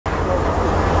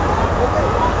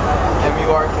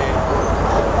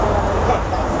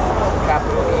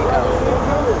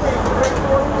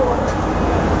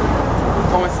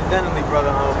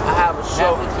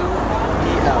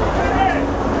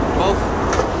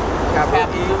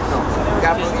Capital E? No.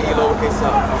 Capital E, lowercase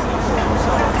L.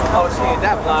 Oh, she ain't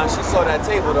that blind. She saw that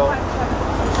table, though.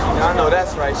 Yeah, I know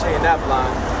that's right. She ain't that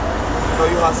blind. No,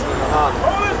 you hustling in Harlem.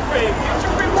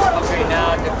 Okay,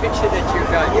 now the picture that you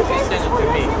got, you can send it to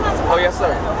me. Oh, yes,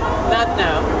 sir. Not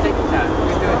now. Take your time.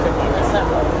 We can do it tomorrow.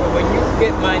 When you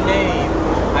get my name,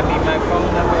 I mean my phone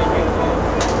number,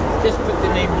 just put the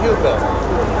name Hugo.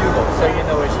 Hugo, so you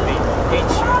know it's me.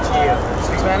 H-U-G-O.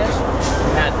 Speak Spanish?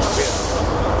 Not really.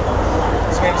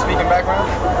 Spanish-speaking background?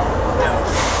 No.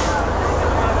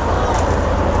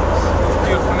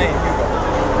 Beautiful name, Hugo.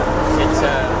 It's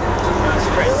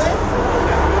French.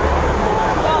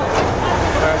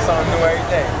 Learn something new every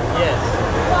day. Yes.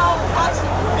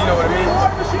 You know what I mean?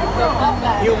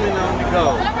 Human on the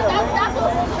go.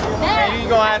 Man, you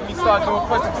gonna have me start doing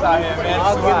push-ups out here, man.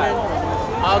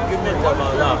 Argument of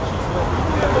Allah.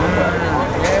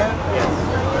 Yeah? Yes.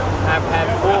 I've had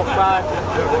 4 or 5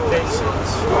 interpretations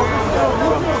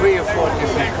from 3 or 4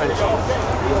 different countries.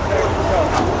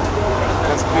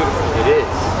 That's beautiful. It is.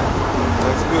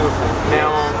 That's beautiful. Now,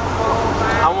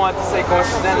 I wanted to say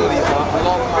coincidentally,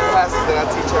 along with my classes that I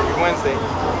teach every Wednesday,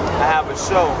 I have a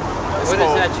show. What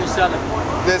is that you're selling?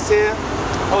 This here?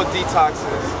 Oh,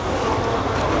 detoxes.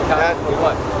 That,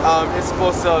 what? It's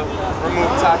supposed to remove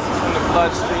toxins from the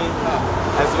bloodstream,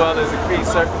 as well as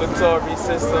increase circulatory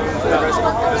systems,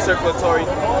 the circulatory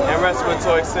and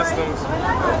respiratory systems.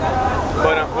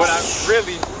 But what I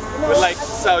really would like to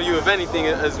sell you, if anything,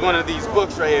 is one of these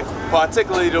books right here,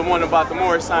 particularly the one about the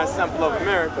Moorish-American Temple of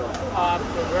America.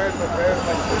 Very much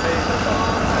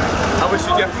I wish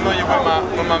you get familiar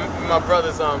with my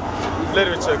brother's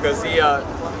literature, because he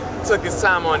took his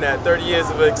time on that, 30 years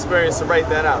of experience to write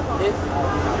that out.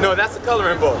 No, that's a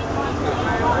coloring book.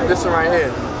 This one right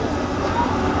here.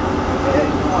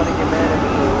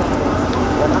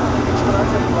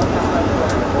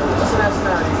 What's the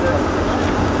nationality, sir?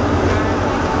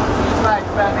 Black,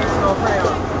 national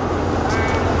crayon.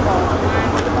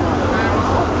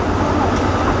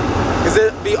 Cause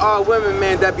it be all women,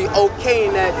 man, that be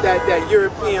okaying that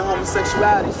European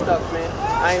homosexuality stuff, man.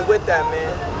 I ain't with that,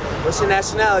 man. What's your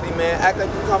nationality, man? Act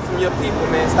like you come from your people,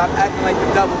 man. Stop acting like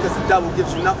the devil, because the devil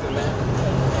gives you nothing, man.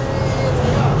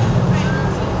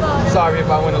 Sorry if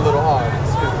I went a little hard.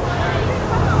 Excuse me.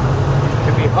 It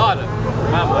could be harder.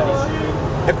 My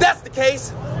money. If that's the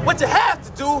case, what you have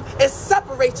to do is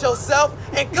separate yourself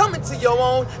and come into your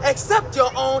own, accept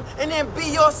your own, and then be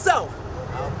yourself.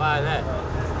 I'll buy that.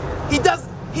 He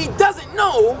doesn't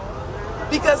know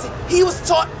because he was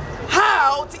taught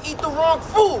how to eat the wrong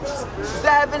foods. Does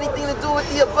that have anything to do with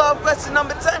the above question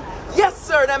number 10? Yes,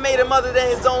 sir, that made him other than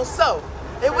his own self.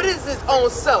 And what is his own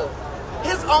self?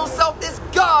 His own self is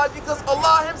God, because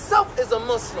Allah himself is a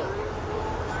Muslim.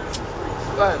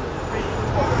 Go ahead.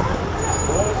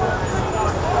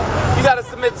 You gotta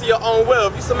submit to your own will.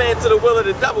 If you submit to the will of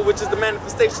the devil, which is the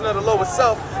manifestation of the lower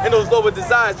self, and those lower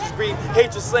desires, which breed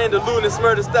hatred, slander, lewdness,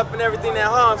 murder, theft, and everything that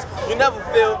harms, you never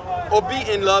feel or be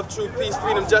in love, truth, peace,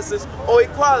 freedom, justice, or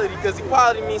equality, because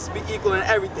equality means to be equal in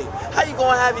everything. How you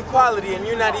gonna have equality and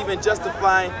you're not even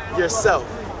justifying yourself?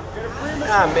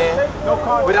 Nah,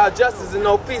 man. Without justice and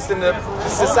no peace in the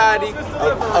society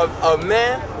of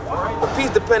man, the peace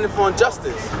dependent on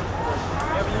justice.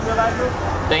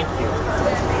 Thank you.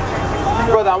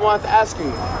 Brother, I wanted to ask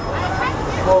you,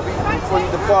 before you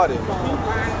departed,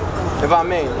 if I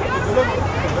may,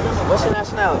 what's your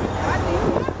nationality?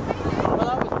 Well,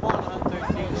 I was born on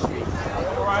 13th Street,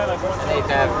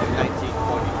 8th Avenue,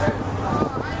 1942.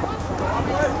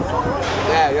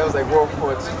 Yeah, that was like World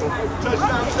War II. That's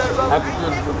a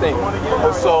beautiful thing.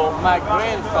 So, My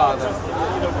grandfather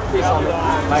was from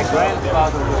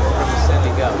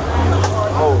Senegal.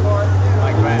 oh,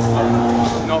 My grandfather.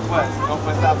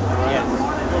 Northwest Africa, right? Yes.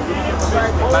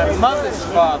 My mother's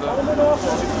father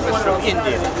was from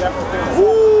India.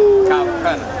 Woo!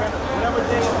 Calcutta.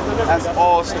 That's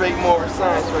all straight Moorish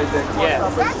science right there. Yeah.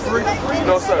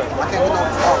 No, sir. I can't get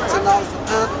no $10 a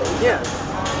pen. Yeah.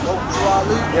 No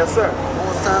Ali. Yes, sir.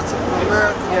 More science of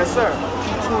America. Yes, sir.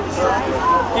 Q20, son.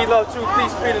 He love truth,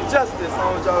 peace, freedom, justice. I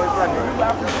want y'all always running.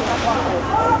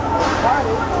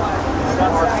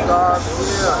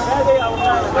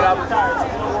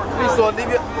 Please, so leave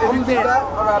it if you can.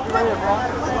 Alright, I'll be right here, bro.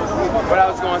 What I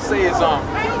was gonna say is,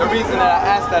 the reason that I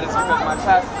asked that is because my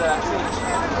classes that I teach.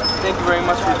 Thank you very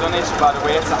much for your donation, by the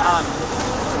way. It's an honor.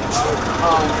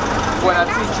 What I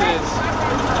teach is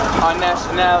our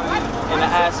nationality in the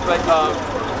aspect of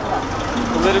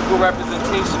political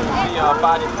representation via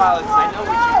body politics. I know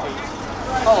what you teach.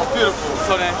 Oh, beautiful.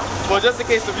 So then, well, just in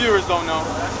case the viewers don't know,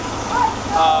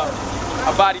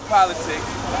 a body politic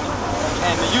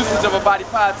and the usage of a body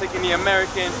politic in the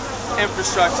American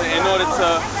infrastructure in order to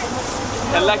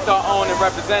elect our own and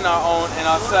represent our own and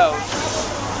ourselves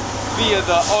via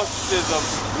the auspices of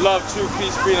love, truth,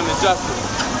 peace, freedom, and justice.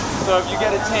 So if you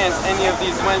get a chance any of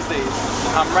these Wednesdays,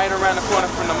 I'm right around the corner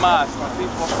from the mosque on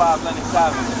 345 Lennox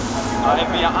Avenue.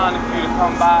 It'd be an honor for you to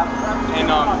come by and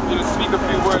speak a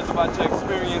few words about your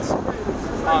experience.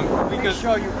 We could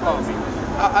show you clothes.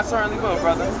 I certainly will,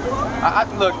 brother.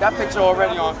 Look, that picture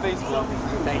already on Facebook.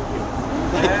 Thank you.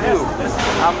 Thank you.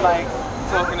 I'm like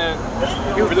talking to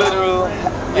literal,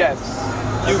 yes,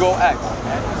 Hugo X.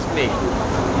 That's me.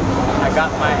 I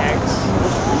got my ex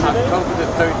October the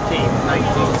 13th,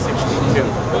 1962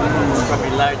 from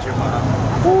Elijah Muhammad.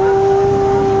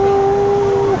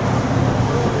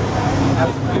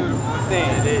 That's a beautiful thing.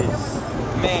 It is.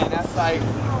 Man, that's like,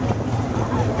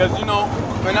 because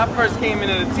when I first came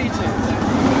into the teachings,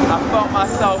 I felt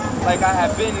myself like I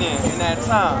had been there in that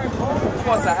time. Of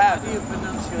course I have. How do you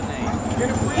pronounce your name?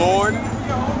 Lord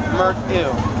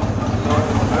Murk-El.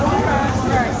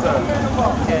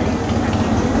 Okay.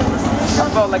 I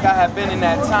felt like I had been in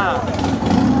that time.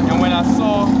 And when I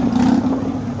saw...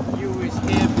 You was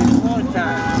here before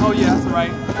time. Oh yeah, that's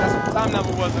right. Time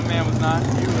never was a man was not.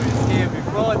 You was here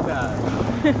before time.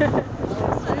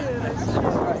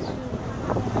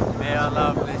 May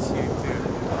Allah bless you too.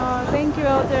 Oh, thank you,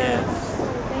 Elder. Yes.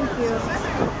 Thank you.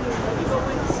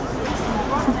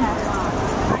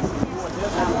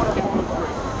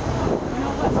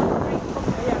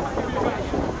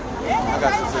 I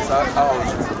got you, sis. I'll hold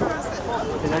you.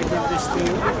 Did I give this to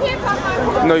you?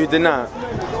 No, you did not.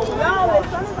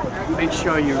 Make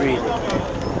sure you read it.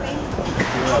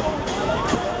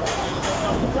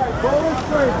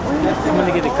 I'm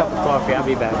gonna get a cup of coffee. I'll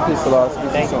be back. Peace, Allah.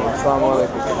 Thank you. Assalamu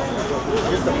alaikum.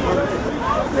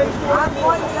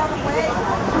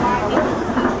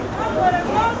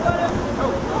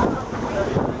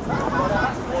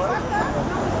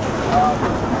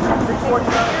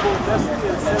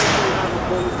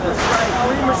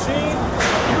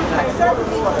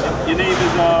 Your name is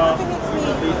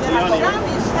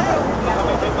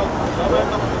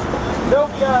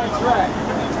Milk Yard Track.